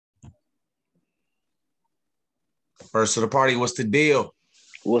First to the party, what's the deal?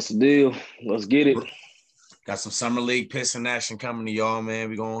 What's the deal? Let's get it. Got some summer league Piston action coming to y'all, man.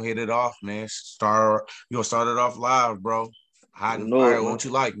 We gonna hit it off, man. You gonna start it off live, bro. Hot You and know fire. it, man. What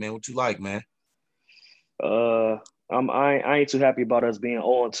you like, man? What you like, man? Uh, I ain't too happy about us being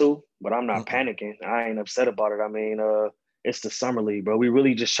 0-2, but I'm not Mm-mm. panicking. I ain't upset about it. I mean, it's the summer league, bro. We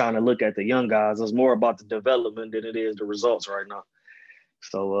really just trying to look at the young guys. It's more about the development than it is the results right now.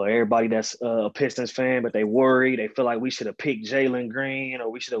 So everybody that's a Pistons fan, but they worry, they feel like we should have picked Jalen Green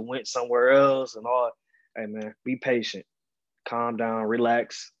or we should have went somewhere else and all. Hey man, be patient, calm down,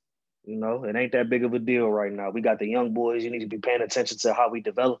 relax. It ain't that big of a deal right now. We got the young boys. You need to be paying attention to how we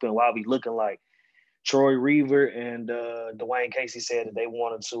developing, why we looking like. Troy Reaver and Dwayne Casey said that they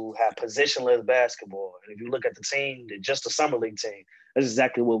wanted to have positionless basketball. And if you look at the team, just the summer league team, that's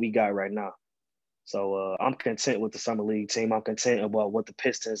exactly what we got right now. So I'm content with the summer league team. I'm content about what the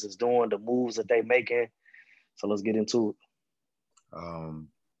Pistons is doing, the moves that they making. So let's get into it. Um,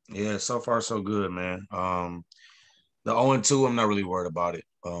 yeah, so far so good, man. The 0-2, I'm not really worried about it.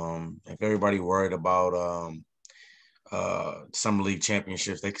 If everybody worried about summer league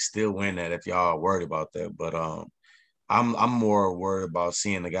championships, they can still win that if y'all are worried about that. But I'm more worried about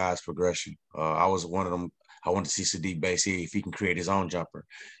seeing the guys' progression. I was one of them. I want to see Sadiq Bey see if he can create his own jumper,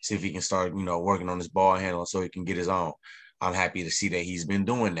 see if he can start, working on his ball handle so he can get his own. I'm happy to see that he's been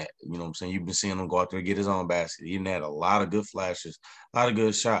doing that. You know what I'm saying? You've been seeing him go out there and get his own basket. He had a lot of good flashes, a lot of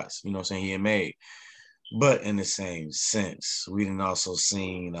good shots, you know what I'm saying, he had made. But in the same sense, we didn't also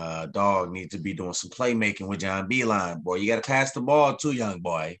seen Dog need to be doing some playmaking with John Beeline. Boy, you got to pass the ball too, young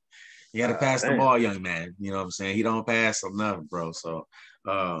boy. You got to pass the Damn. ball, young man. You know what I'm saying? He don't pass enough, bro. So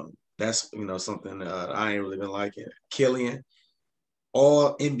that's something I ain't really been liking. Killian,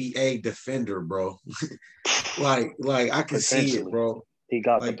 all NBA defender, bro. like I can see it, Potentially. bro. He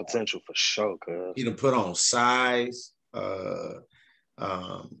got the Like potential for sure, he cuz. done put on size,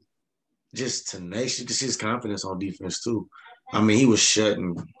 um, just tenacious. You can see his confidence on defense too. I mean, he was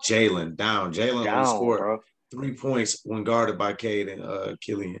shutting Jalen down. Jalen only Down, scored bro. 3 points when guarded by Cade and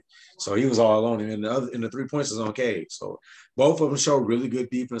Killian. So he was all alone. And the 3 points is on Cade. So both of them show really good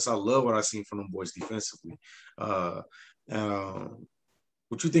defense. I love what I seen from them boys defensively. Uh,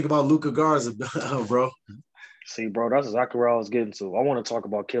 what you think about Luka Garza, bro? See, bro, that's exactly where I was getting to. I want to talk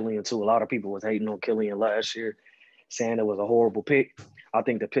about Killian too. A lot of people was hating on Killian last year, saying it was a horrible pick. I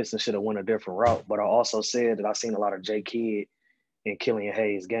think the Pistons should have went a different route. But I also said that I seen a lot of J. Kidd and Killian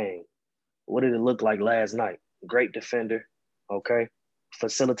Hayes' game. What did it look like last night? Great defender, okay?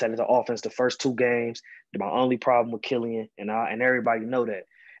 Facilitated the offense the first two games. My only problem with Killian, and everybody know that,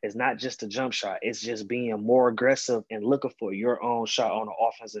 it's not just a jump shot. It's just being more aggressive and looking for your own shot on the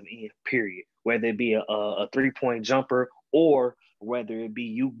offensive end, period. Whether it be a three-point jumper or whether it be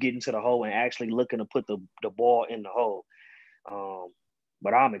you getting to the hole and actually looking to put the ball in the hole. Um,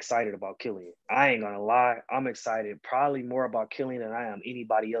 but I'm excited about Killian. I ain't gonna lie. I'm excited probably more about Killian than I am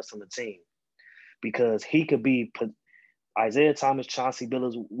anybody else on the team because he could be Isaiah Thomas, Chauncey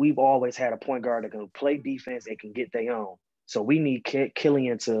Billups. We've always had a point guard that can play defense and can get their own. So we need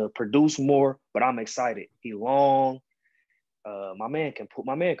Killian to produce more. But I'm excited. He long. My man can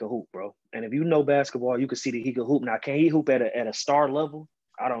hoop, bro. And if you know basketball, you can see that he can hoop. Now, can he hoop at a star level?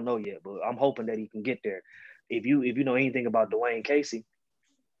 I don't know yet, but I'm hoping that he can get there. If you know anything about Dwayne Casey,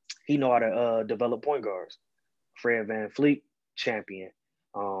 he know how to develop point guards. Fred Van Fleet, champion.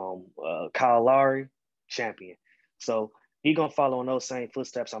 Kyle Lowry, champion. So he gonna follow in those same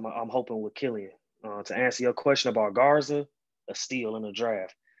footsteps. I'm hoping with Killian. To answer your question about Garza, a steal in the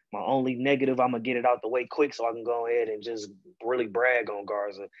draft. My only negative, I'm gonna get it out the way quick so I can go ahead and just really brag on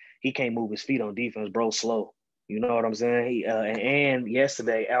Garza. He can't move his feet on defense, bro. Slow. You know what I'm saying? And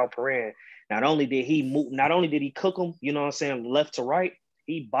yesterday, Al Perrin. Not only did he cook him, you know what I'm saying, left to right,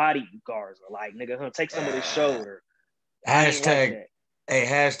 he bodied Garza. Like, nigga, take some of this shoulder. I ain't like Hashtag, that. hey,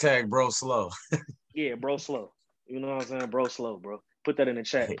 hashtag bro slow. Yeah, bro, slow. You know what I'm saying? Bro, slow, bro. Put that in the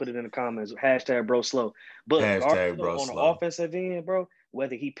chat. Put it in the comments. Hashtag bro, slow. But Garza Hashtag bro on the slow. offensive end, bro,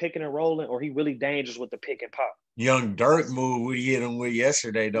 whether he picking and rolling or he really dangerous with the pick and pop. Young Dirk move we hit him with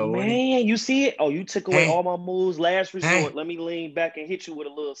yesterday, though, wasn't he? Man, you see it? Oh, you took away Hey, all my moves. Last hey, resort. Let me lean back and hit you with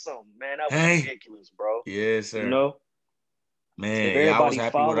a little something. Man, that was hey. ridiculous, bro. Yes, You sir. know? If Man, yeah, I was everybody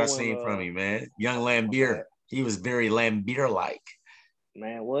happy what I following, seen from him, man. Young my Lambeer. bad. He was very Lambeer-like.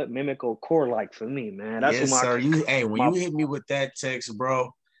 Man, what Mimico core like for me, man? That's who Yes, my sir. When my you hit me with that text,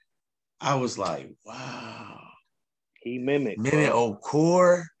 bro, I was like, wow. he mimic, Minute bro.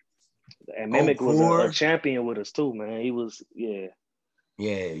 Okur. And Mimic was a Okur. champion with us too, man. He was, yeah.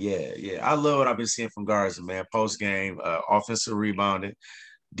 Yeah. I love what I've been seeing from Garza, man. Post game, offensive rebounding.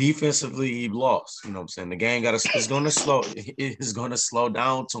 Defensively, he lost. You know what I'm saying? The game got to it's gonna slow, it's gonna slow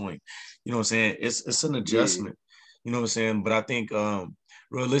down to him. You know what I'm saying? It's an Yeah, adjustment. You know what I'm saying? But I think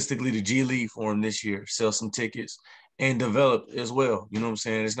realistically the G League for him this year, sell some tickets and develop as well. You know what I'm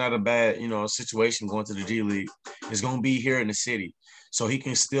saying? It's not a bad, situation going to the G League. It's gonna be here in the city. So he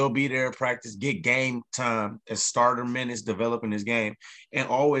can still be there, practice, get game time as starter minutes, developing his game, and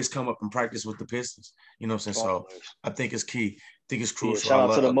always come up and practice with the Pistons. You know what I'm saying? So always. I think it's key. I think it's Yeah, crucial. I shout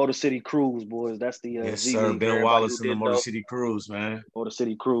out to the love Motor City Cruise boys. That's the Yes, G sir. League for Ben everybody who Wallace and the didn't Motor know. City Cruise, man. Motor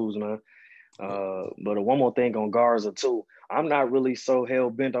City Cruise, man. Yeah. But one more thing on Garza too. I'm not really so hell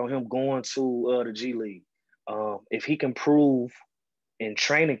bent on him going to the G League. If he can prove in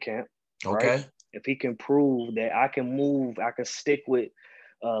training camp, right? Okay. If he can prove that I can move, I can stick with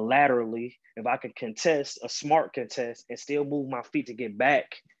laterally. If I can contest a smart contest and still move my feet to get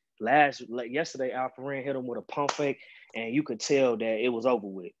back. Yesterday, Alperen hit him with a pump fake, and you could tell that it was over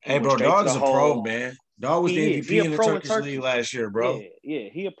with. He Hey, went bro, straight to Dog the is a pro, hole. man. Dog was the He is. He MVP a in the pro in Turkish League Turkey. last year, bro. Yeah,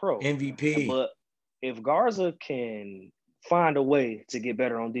 he a pro. MVP. But if Garza can find a way to get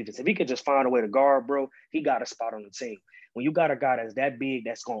better on defense, if he could just find a way to guard, bro, he got a spot on the team. When you got a guy that's that big,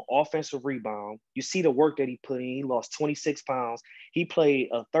 that's going offensive rebound, you see the work that he put in. He lost 26 pounds. He played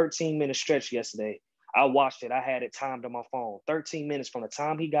a 13-minute stretch yesterday. I watched it. I had it timed on my phone. 13 minutes from the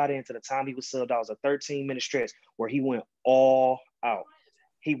time he got in to the time he was subbed out was a 13-minute stretch where he went all out.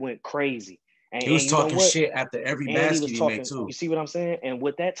 He went crazy. And, He was and you know talking what? shit after every And he basket was he made, talking, too. you see what I'm saying? And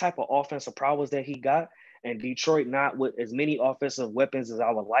with that type of offensive prowess that he got, and Detroit not with as many offensive weapons as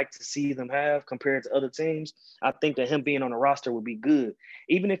I would like to see them have compared to other teams, I think that him being on the roster would be good.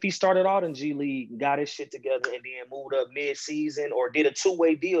 Even if he started out in G League, got his shit together, and then moved up mid-season or did a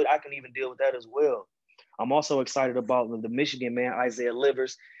two-way deal, I can even deal with that as well. I'm also excited about the Michigan man, Isaiah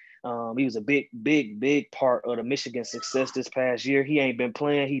Livers. He was a big part of the Michigan success this past year. He ain't been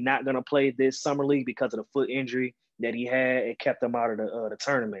playing. He's not going to play this summer league because of the foot injury that he had. It kept him out of the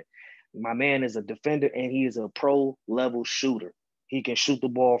tournament. My man is a defender and he is a pro level shooter. He can shoot the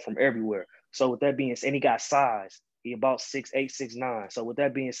ball from everywhere. So with that being said, and he got size. He about 6'8", 6'9". So with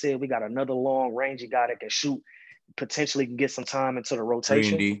that being said, we got another long rangy guy that can shoot, potentially can get some time into the 3 and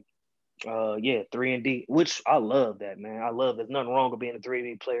rotation. D. Yeah, 3 and D, which I love that, man. I love there's nothing wrong with being a 3 and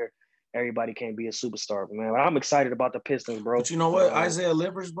D player. Everybody can't be a superstar, man. I'm excited about the Pistons, bro. But you know what? Isaiah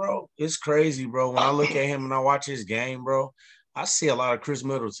Livers, bro, it's crazy, bro. When I look at him and I watch his game, bro, I see a lot of Chris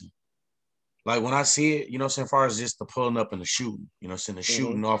Middleton. Like when I see it, as far as just the pulling up and the shooting, the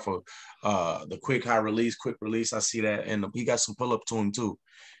shooting off of the quick high release, quick release. I see that. And he got some pull up to him too.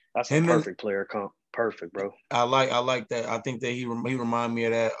 That's a Him and perfect player comp. Perfect, bro. I like that. I think that he remind me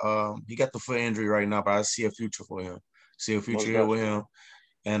of that. He got the foot injury right now, but I see a future for him. See a future Most here with definitely. him.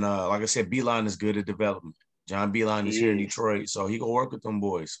 And like I said, Beeline is good at development. John Beeline is here in He is. Detroit, so he gonna work with them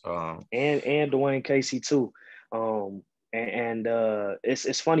boys. And Dwayne Casey too.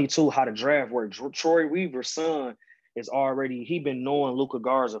 It's funny too how the draft worked. Troy Weaver's son is already he been knowing Luka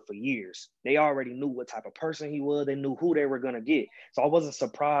Garza for years. They already knew what type of person he was. They knew who they were gonna get. So I wasn't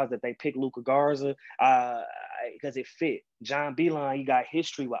surprised that they picked Luka Garza because it fit. John Beeline, he got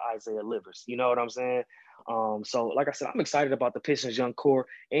history with Isaiah Livers. You know what I'm saying? So like I said, I'm excited about the Pistons young core.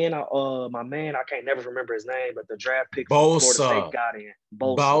 And my man, I can't never remember his name, but the draft pick from Florida State Bosa, got in.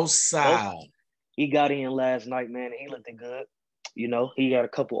 Bosa. Bosa. Bosa. He got in last night, man, and he looked good. You know, he got a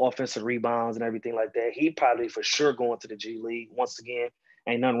couple offensive rebounds and everything like that. He probably for sure going to the G League once again.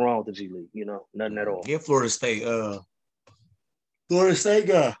 Ain't nothing wrong with the G League, nothing at all. Get Florida State. Florida State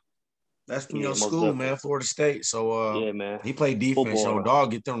guy. That's from Yeah, your most school, definitely. man. Florida State. So Yeah, man. he played defense. Football, though.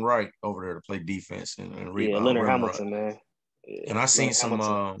 Dog, get them right over there to play defense and Yeah, rebound, Leonard rim run. Hamilton, man. Yeah, And I seen Leonard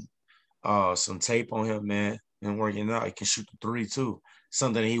Hamilton. some tape on him, man, and working out. He can shoot the three too.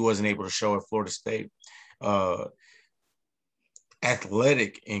 Something he wasn't able to show at Florida State.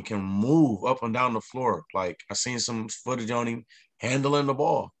 Athletic and can move up and down the floor. Like I seen some footage on him handling the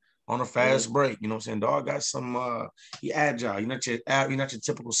ball on a fast break. You know what I'm saying? Dog got some he agile. You're not your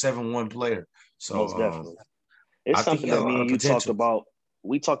typical 7-1 player. Most So definitely. It's I think he something got that a me lot and of you talked potential. about.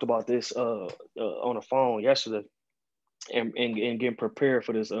 We talked about this on the phone yesterday and getting prepared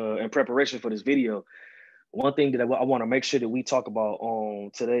for this in preparation for this video. One thing that I want to make sure that we talk about on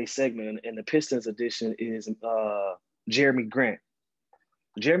today's segment in the Pistons edition is Jeremy Grant.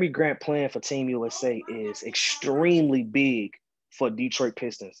 Jeremy Grant playing for Team USA is extremely big for Detroit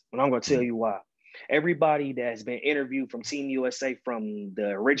Pistons. And I'm going to tell you why. Everybody that has been interviewed from Team USA from the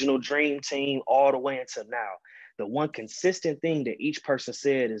original Dream Team all the way until now, the one consistent thing that each person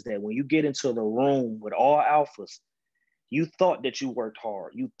said is that when you get into the room with all alphas, you thought that you worked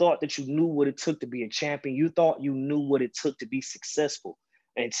hard. You thought that you knew what it took to be a champion. You thought you knew what it took to be successful.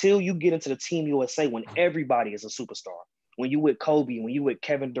 until you get into the Team USA when everybody is a superstar. When you with Kobe, when you with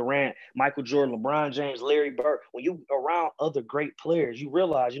Kevin Durant, Michael Jordan, LeBron James, Larry Bird, when you around other great players, you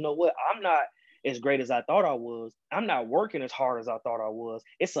realize, you know what? I'm not as great as I thought I was. I'm not working as hard as I thought I was.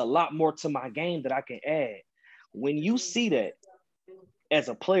 It's a lot more to my game that I can add. When you see that as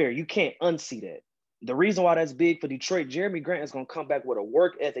a player, you can't unsee that. The reason why that's big for Detroit, Jeremy Grant is going to come back with a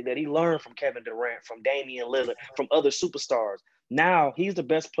work ethic that he learned from Kevin Durant, from Damian Lillard, from other superstars. Now he's the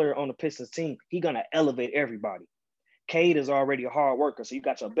best player on the Pistons team. He's going to elevate everybody. Cade is already a hard worker. So you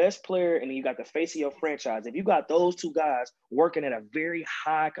got your best player and then you got the face of your franchise. If you got those two guys working at a very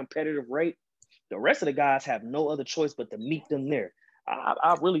high competitive rate, the rest of the guys have no other choice but to meet them there.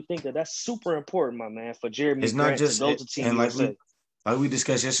 I really think that that's super important, my man, for Jeremy It's not Grant to just go to Team and USA. like we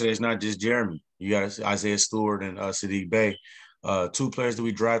discussed yesterday, it's not just Jeremy. You got Isaiah Stewart and Sadiq Bey, two players that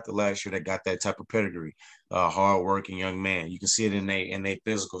we drafted last year that got that type of pedigree, hardworking young man. You can see it in their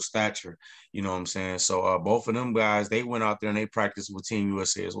physical stature. You know what I'm saying? So both of them guys, they went out there and they practiced with Team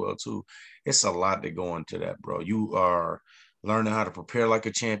USA as well too. It's a lot that go into that, bro. You are learning how to prepare like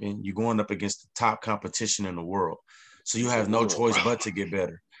a champion. You're going up against the top competition in the world, so you have no choice but to get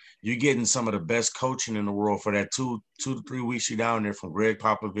better. You're getting some of the best coaching in the world for that 2 to 3 weeks you're down there, from Greg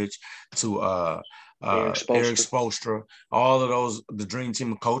Popovich to Eric Eric Spoelstra. Spoelstra, all of those, the dream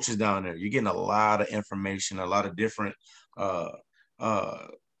team of coaches down there. You're getting a lot of information, a lot of different uh, uh,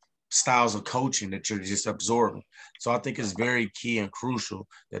 styles of coaching that you're just absorbing. So I think it's very key and crucial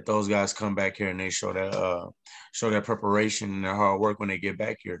that those guys come back here and they show that preparation and their hard work when they get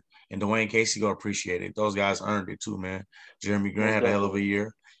back here. And Dwayne Casey go appreciate it. Those guys earned it too, man. Jeremy Grant Most had a hell of definitely. a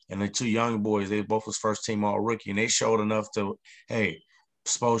year. And the two young boys, they both was first team all rookie, and they showed enough to, hey,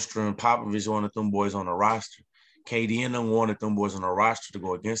 Spoelstra and Popovich wanted them boys on the roster. KD and them wanted them boys on the roster to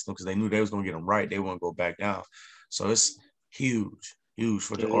go against them because they knew they was going to get them right. They wouldn't go back down. So it's huge, huge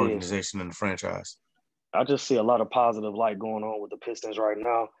for the It is. organization and the franchise. I just see a lot of positive light going on with the Pistons right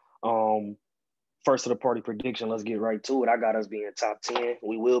now. Um, First of the party prediction, let's get right to it. I got us being top 10.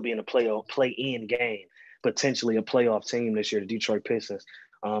 We will be in a play-in game, potentially a playoff team this year, the Detroit Pistons.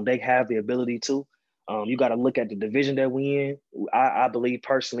 They have the ability to. You got to look at the division that we in. I believe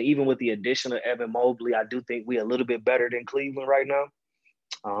personally, even with the addition of Evan Mobley, I do think we're a little bit better than Cleveland right now.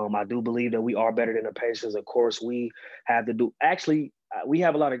 I do believe that we are better than the Pacers. Of course, we have to do actually. We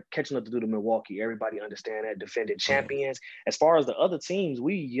have a lot of catching up to do to Milwaukee. Everybody understand that, defending Yeah. champions. As far as the other teams,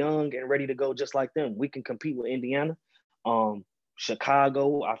 we young and ready to go just like them. We can compete with Indiana.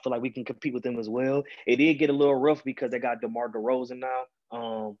 Chicago, I feel like we can compete with them as well. It did get a little rough because they got DeMar DeRozan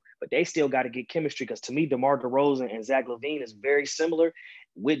now. But they still got to get chemistry because to me, DeMar DeRozan and Zach LaVine is very similar.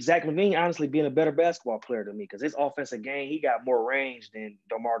 With Zach LaVine honestly being a better basketball player to me because his offensive game, he got more range than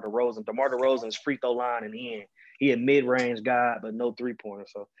DeMar DeRozan. DeMar DeRozan is free throw line in the end. He a mid-range guy, but no three-pointer.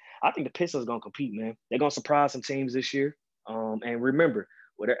 So I think the Pistons going to compete, man. They're going to surprise some teams this year. And remember,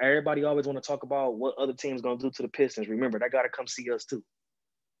 everybody always want to talk about what other teams going to do to the Pistons. Remember, they got to come see us too.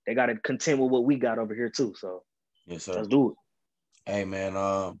 They got to contend with what we got over here too. So Yes, sir. let's do it. Hey, man,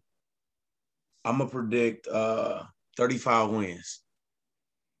 I'm going to predict 35 wins.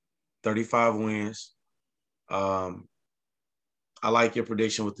 35 wins. Um, I like your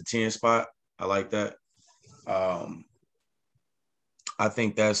prediction with the 10 spot. I like that. Um, I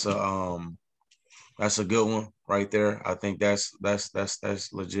think that's a good one right there. I think that's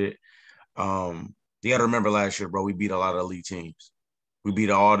legit. You got to remember last year, bro, we beat a lot of elite teams. We beat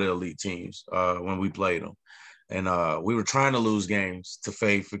all the elite teams when we played them. And we were trying to lose games to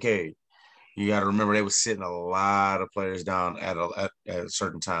fade for Cade. You got to remember they were sitting a lot of players down at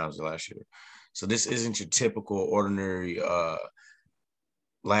certain times last year. So this isn't your typical ordinary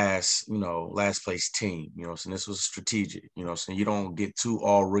last place team. You know, so this was strategic. You know, so you don't get two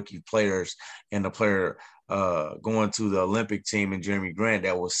all rookie players and the player going to the Olympic team and Jeremy Grant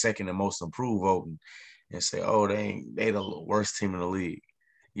that was second and most improved voting and say, oh, they the worst team in the league.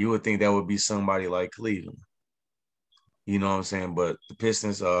 You would think that would be somebody like Cleveland. You know what I'm saying? But the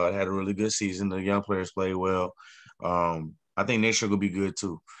Pistons had a really good season. The young players played well. I think next year will be good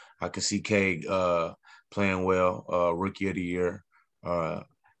too. I can see K playing well, rookie of the year.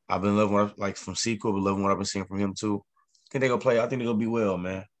 I've been loving like from Sequel, but loving what I've been seeing from him too. I think they're gonna play. I think they're gonna be well,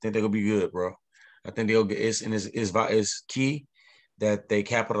 man. I think they're gonna be good, bro. I think they'll get it's key that they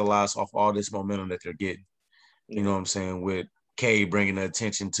capitalize off all this momentum that they're getting. You know Yeah. what I'm saying? With K bringing the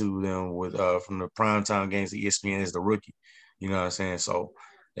attention to them with from the primetime games, the ESPN is the rookie. You know what I'm saying? So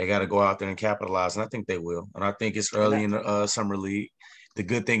they got to go out there and capitalize, and I think they will. And I think it's And early in the summer league. The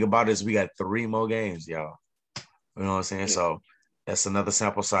good thing about it is we got 3 more games, y'all. You know what I'm saying? yeah. So That's another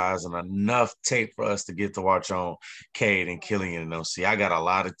sample size and enough tape for us to get to watch on Cade and Killian and them. See, I got a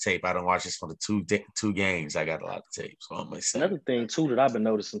lot of tape. I don't watch this for the two games. I got a lot of tape, so I'm excited. Another thing too that I've been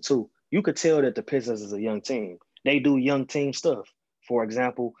noticing too, you could tell that the Pistons is a young team. They do young team stuff. For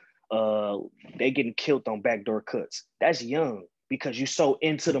example, uh, they getting killed on backdoor cuts. That's young because you so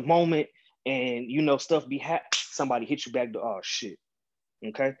into the moment and you know stuff be somebody hit you back. Oh shit.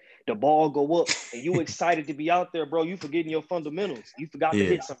 Okay, the ball go up and you excited to be out there, bro. You forgetting your fundamentals. You forgot to Yeah,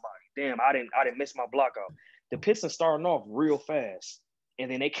 hit somebody. Damn, I didn't miss my block out. The Pistons starting off real fast, and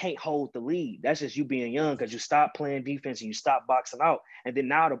then they can't hold the lead. That's just you being young because you stop playing defense and you stop boxing out. And then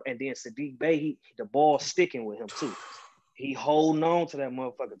Sadiq Bey, the ball sticking with him too. He holding on to that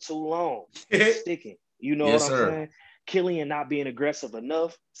motherfucker too long. It's sticking. You know what yes, I'm sir. saying? Killian not being aggressive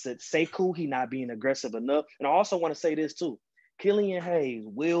enough. Sekou, he not being aggressive enough. And I also want to say this too. Killian Hayes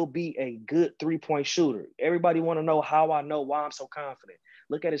will be a good three-point shooter. Everybody want to know how I know why I'm so confident.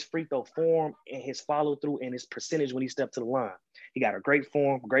 Look at his free throw form and his follow-through and his percentage when he stepped to the line. He got a great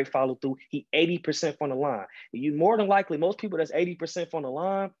form, great follow-through. He 80% from the line. You more than likely, most people that's 80% from the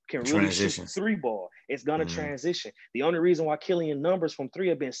line can really shoot the Transitions. three ball. It's gonna Mm-hmm. transition. The only reason why Killian numbers from three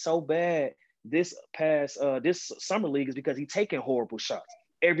have been so bad this summer league is because he taking horrible shots.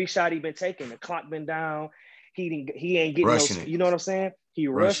 Every shot he been taking, the clock been down. He ain't getting Rushing those. it, You know what I'm saying? He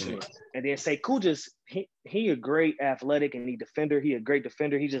rushing rushing it. it, and then Sekou just he a great athletic and he defender. He a great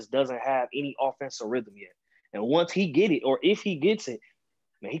defender. He just doesn't have any offensive rhythm yet. And once he get it, or if he gets it,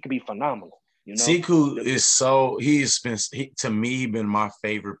 man, he could be phenomenal. You know, Siku is so to me been my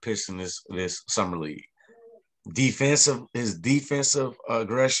favorite Piston this summer league. His defensive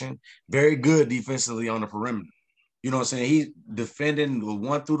aggression, very good defensively on the perimeter. You know what I'm saying? He's defending the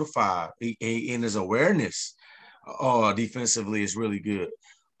 1 through the 5. He in his awareness, defensively is really good.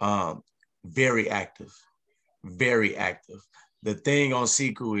 Um, very active, very active. The thing on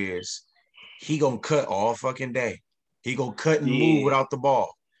Siku is he gonna cut all fucking day. He gonna cut and move yeah, without the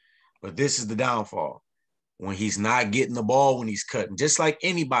ball. But this is the downfall. When he's not getting the ball when he's cutting, just like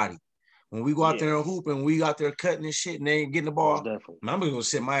anybody. When we go out yeah, there and hoop and we out there cutting and shit and they ain't getting the most ball, definitely. man, I'm gonna go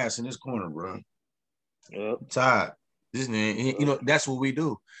sit my ass in this corner, bro. Yep, I'm tired. This man, yep. that's what we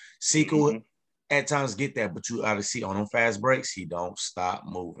do. Seiko Mm-hmm. at times get that, but you ought to see on them fast breaks, he don't stop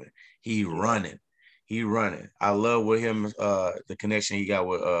moving. He Yeah, running. He running. I love with him the connection he got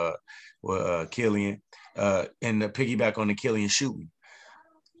with Killian. And the piggyback on the Killian shooting.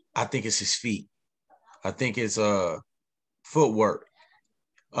 I think it's his feet. I think it's footwork.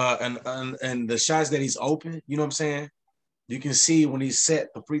 And the shots that he's open, you know what I'm saying? You can see when he's set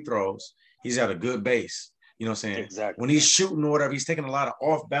the free throws, he's got a good base. You know what I'm saying? When exactly, he's shooting or whatever, he's taking a lot of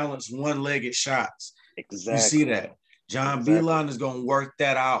off balance, one legged shots. You see exactly, that. John exactly. Beeline is going to work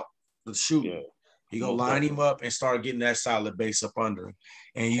that out, the Yeah, shooting. He going to most line him definitely. up and start getting that solid base up under him.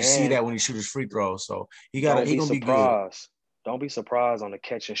 And you see And that when he shoots his free throws. So he don't be going to be good. surprised. Don't be surprised on the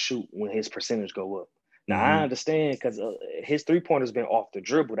catch and shoot when his percentage go up. Now I Mm-hmm. understand because his 3-pointer's been off the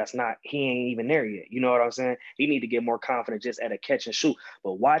dribble. That's not he ain't even there yet. You know what I'm saying? He need to get more confident just at a catch and shoot.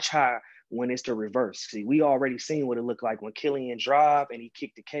 But watch how when it's the reverse. See, we already seen what it looked like when Killian drive and he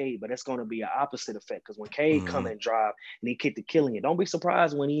kicked the Cade, but it's going to be an opposite effect because when Cade come Mm-hmm. and drive and he kicked the Killian, don't be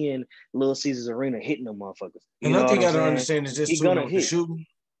surprised when he in Little Caesars Arena hitting them motherfuckers. You know Another what thing I'm I don't saying? understand is He just too, gonna man, with the hit. shooting.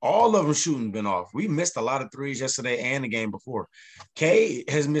 All of them shooting been off. We missed a lot of threes yesterday and the game before. Yeah, K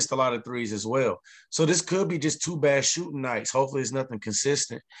has missed a lot of threes as well. So this could be just two bad shooting nights. Hopefully it's nothing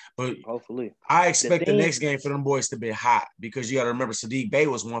consistent. But hopefully. I The expect the thing, next game for them boys to be hot because you got to remember Sadiq Bey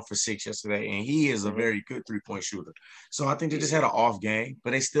was 1 for 6 yesterday, and he is a mhm, very good 3-point shooter. So I think they just yeah. had an off game,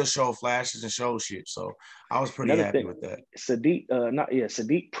 but they still show flashes and show shit. So I was pretty Another happy thing, with that.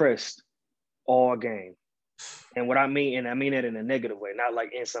 Sadiq pressed all game. And what I mean, and I mean it in a negative way, not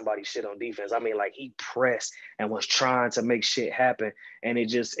like in somebody's shit on defense. I mean like he pressed and was trying to make shit happen, and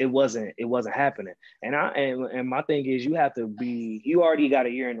it wasn't happening. And my thing is, you already got a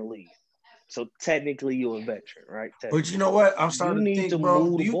year in the league, so technically you're a veteran, right? But you Technically, know what? I'm you starting to need to think, bro.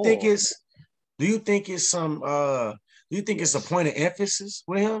 move the ball. Do you think it's some do you think it's a Yes, point of emphasis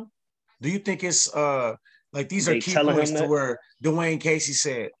with him? Do you think it's like these are they key telling points him to that. where Dwayne Casey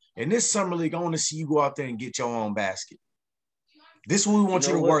said, in this summer league, I want to see you go out there and get your own basket. This is what we You want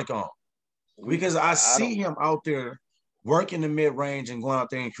you know to what? work on. We Because I I don't. see him out there working the mid range and going out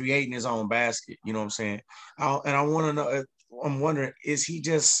there and creating his own basket. You know what I'm saying? I want to know. I'm wondering, is he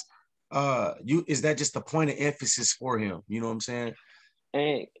just is that just a point of emphasis for him? You know what I'm saying?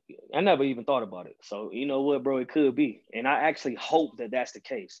 And I never even thought about it. So you know what, bro? It could be, and I actually hope that that's the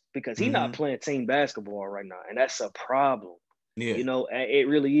case because he's not Mm-hmm. playing team basketball right now, and that's a problem. Yeah. It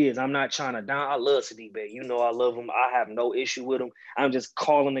really is. I'm not trying to down. I love Sadiq Bey. I love him. I have no issue with him. I'm just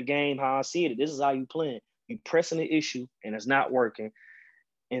calling the game how I see it. This is how you playing. You pressing the issue and it's not working.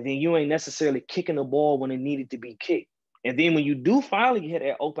 And then you ain't necessarily kicking the ball when it needed to be kicked. And then when you do finally get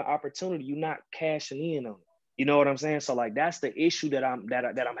that open opportunity, you're not cashing in on it. You know what I'm saying? So like that's the issue that I'm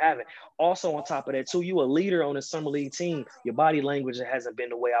having. Also on top of that too, you a leader on the summer league team. Your body language hasn't been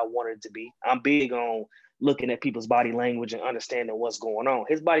the way I wanted it to be. I'm big on looking at people's body language and understanding what's going on.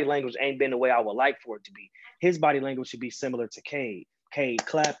 His body language ain't been the way I would like for it to be. His body language should be similar to Cade. Cade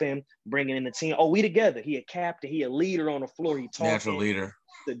clapping, bringing in the team. Oh, we together. He a captain. He a leader on the floor. He Natural talking. leader.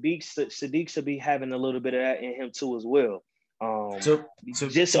 Sadiq should be having a little bit of that in him too as well. To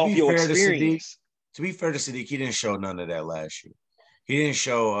Just to off be your fair to Sadiq, experience. he didn't show none of that last year. He didn't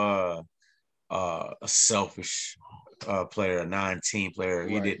show a selfish player, a non-team player.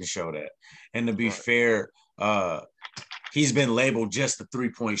 He didn't show that. And to be fair, he's been labeled just a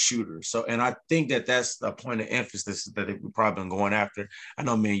three-point shooter. So, and I think that's a point of emphasis that we've probably been going after. I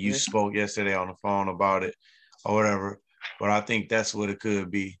know, man, you spoke yesterday on the phone about it or whatever, but I think that's what it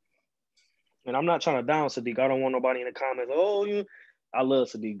could be. And I'm not trying to down Sadiq. I don't want nobody in the comments, I love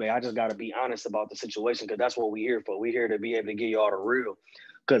Sadiq Bey. I just got to be honest about the situation because that's what we're here for. We're here to be able to give y'all the real.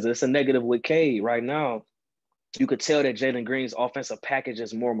 Because it's a negative with Cade right now. You could tell that Jalen Green's offensive package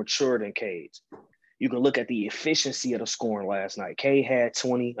is more mature than Cade's. You can look at the efficiency of the scoring last night. Cade had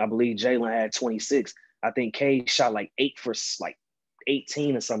 20. I believe Jalen had 26. I think Cade shot like 8 for like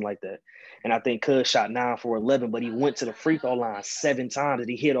 18 or something like that. And I think Cuz shot 9 for 11, but he went to the free throw line 7 times and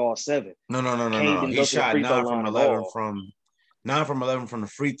he hit all 7. Cade No. didn't He go to the shot free throw 9 from line at 11 all. from 9 from 11 from the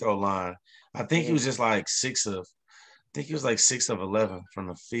free throw line. I think he was just like 6 of. I think he was like 6 of 11 from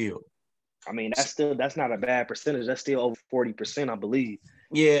the field. I mean, that's not a bad percentage. That's still over 40%, I believe.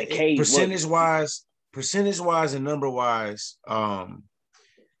 Yeah, Cade percentage wise and number wise,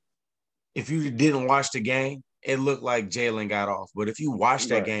 if you didn't watch the game, it looked like Jalen got off. But if you watched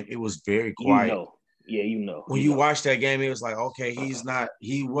that game, it was very quiet. Yeah, When you watched that game, it was like, okay,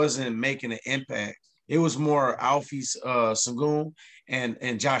 he wasn't making an impact. It was more Alfie Sengun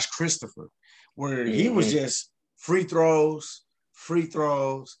and Josh Christopher, where he was just free throws, free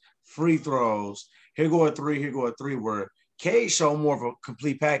throws, free throws. Here go a three, where Cade showed more of a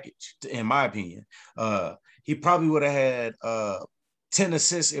complete package, in my opinion. He probably would have had 10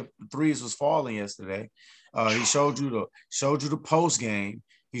 assists if threes was falling yesterday. He showed you the post game.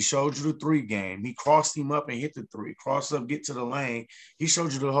 He showed you the 3 game. He crossed him up and hit the 3. Crossed up, get to the lane. He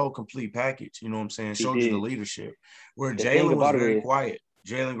showed you the whole complete package. You know what I'm saying? Showed you the leadership. Where Jalen was very quiet.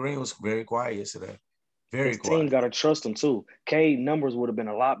 Jalen Green was very quiet yesterday. Very quiet. Team got to trust him too. Cade numbers would have been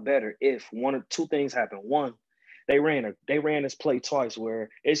a lot better if one or two things happened. One, they ran this play twice where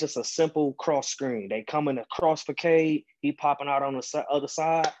it's just a simple cross screen. They coming across for Cade. He popping out on the other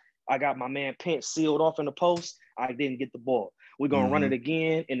side. I got my man Pence sealed off in the post. I didn't get the ball. We're going to run it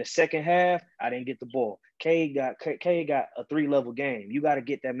again in the second half. I didn't get the ball. Cade got a 3-level game. You got to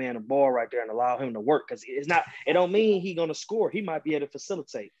get that man the ball right there and allow him to work because it don't mean he's going to score. He might be able to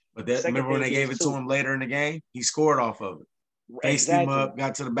facilitate. But remember when they gave it to him later in the game? He scored off of it. Faced him up,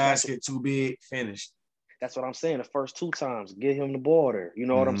 got to the basket, too big, finished. That's what I'm saying. The first 2 times, get him the ball there. You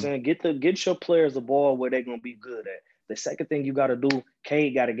know what I'm saying? Get your players the ball where they're going to be good at. The second thing you got to do,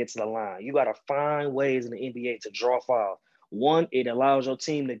 Cade got to get to the line. You got to find ways in the NBA to draw fouls. One, it allows your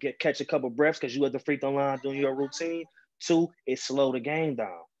team to catch a couple breaths because you at the free throw line doing your routine. 2, it slow the game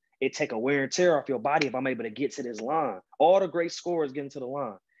down. It take a wear and tear off your body if I'm able to get to this line. All the great scorers getting to the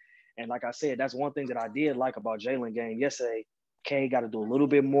line. And like I said, that's one thing that I did like about Jalen game yesterday. Cade got to do a little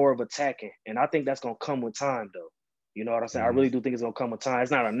bit more of attacking. And I think that's going to come with time, though. You know what I'm saying? I really do think it's going to come with time.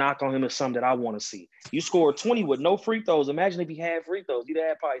 It's not a knock on him. It's something that I want to see. You scored 20 with no free throws. Imagine if he had free throws. He'd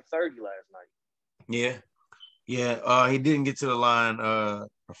have probably 30 last night. Yeah. He didn't get to the line the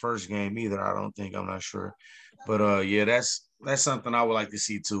first game either, I don't think. I'm not sure. But, yeah, that's something I would like to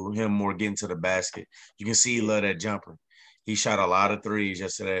see, too, him more getting to the basket. You can see he love that jumper. He shot a lot of threes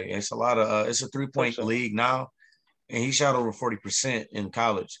yesterday. It's a lot of it's a 3-point league now, and he shot over 40% in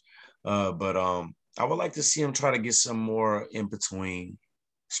college. But I would like to see him try to get some more in between,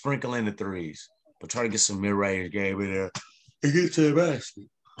 sprinkle in the threes, but try to get some mid-range game in there and get to the basket.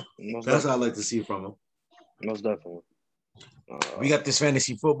 That's what I like to see from him. Most definitely. We got this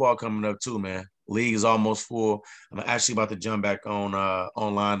fantasy football coming up too, man. League is almost full. I'm actually about to jump back on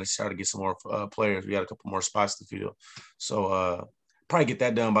online and try to get some more players. We got a couple more spots to fill. So probably get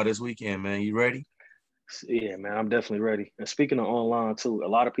that done by this weekend, man. You ready? Yeah, man, I'm definitely ready. And speaking of online too, a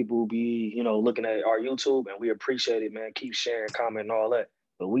lot of people will be, looking at our YouTube, and we appreciate it, man. Keep sharing, commenting, all that.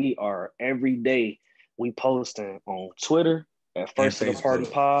 But we are every day we posting on Twitter, at And First to the Party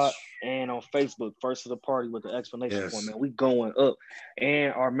Facebook. Pod and on Facebook, First to the Party with the explanation point, Yes. man. We going up,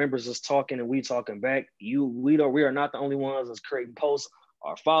 and our members is talking and we talking back. We are not the only ones that's creating posts.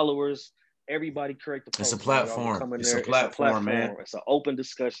 Our followers, everybody create the It's a post, man. Y'all can platform. come in It's a there. It's a platform, man. platform. It's an open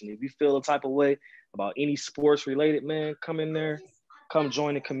discussion. If you feel a type of way about any sports related, man, come in there. Come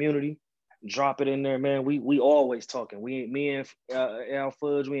join the community. Drop it in there, man. We always talking. Me and Al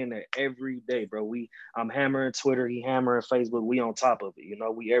Fudge, we in there every day, bro. I'm hammering Twitter, he hammering Facebook. We on top of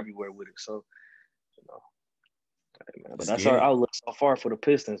it, we everywhere with it. So, hey, man. But Let's that's get our it. outlook so far for the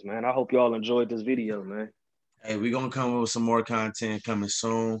Pistons, man. I hope y'all enjoyed this video, man. Hey, we're gonna come with some more content coming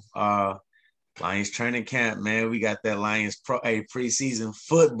soon. Lions training camp, man. We got that Lions preseason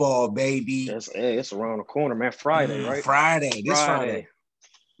football, baby. It's around the corner, man. Friday, right? Friday, this Friday.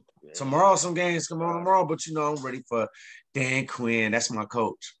 Yeah. Tomorrow, some games come on tomorrow, but I'm ready for Dan Quinn. That's my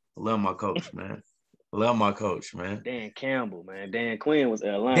coach. I love my coach, man. Love my coach, man. Dan Campbell, man. Dan Quinn was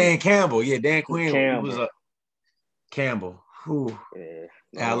Atlanta. Dan Campbell, yeah, Dan Quinn. Campbell. He was Campbell. Whew.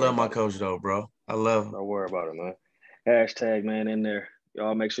 Yeah, I love my coach though, bro. I love him. Don't worry about it, man. Hashtag, man, in there.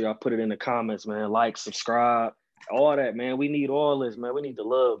 Y'all make sure y'all put it in the comments, man. Like, subscribe, all that, man. We need all this, man. We need the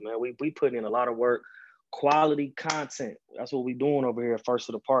love, man. We putting in a lot of work, quality content. That's what we doing over here at First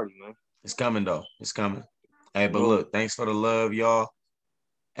to the Party, man. It's coming though. It's coming. Hey, but look, thanks for the love, y'all.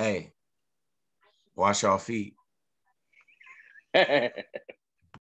 Hey, wash y'all feet.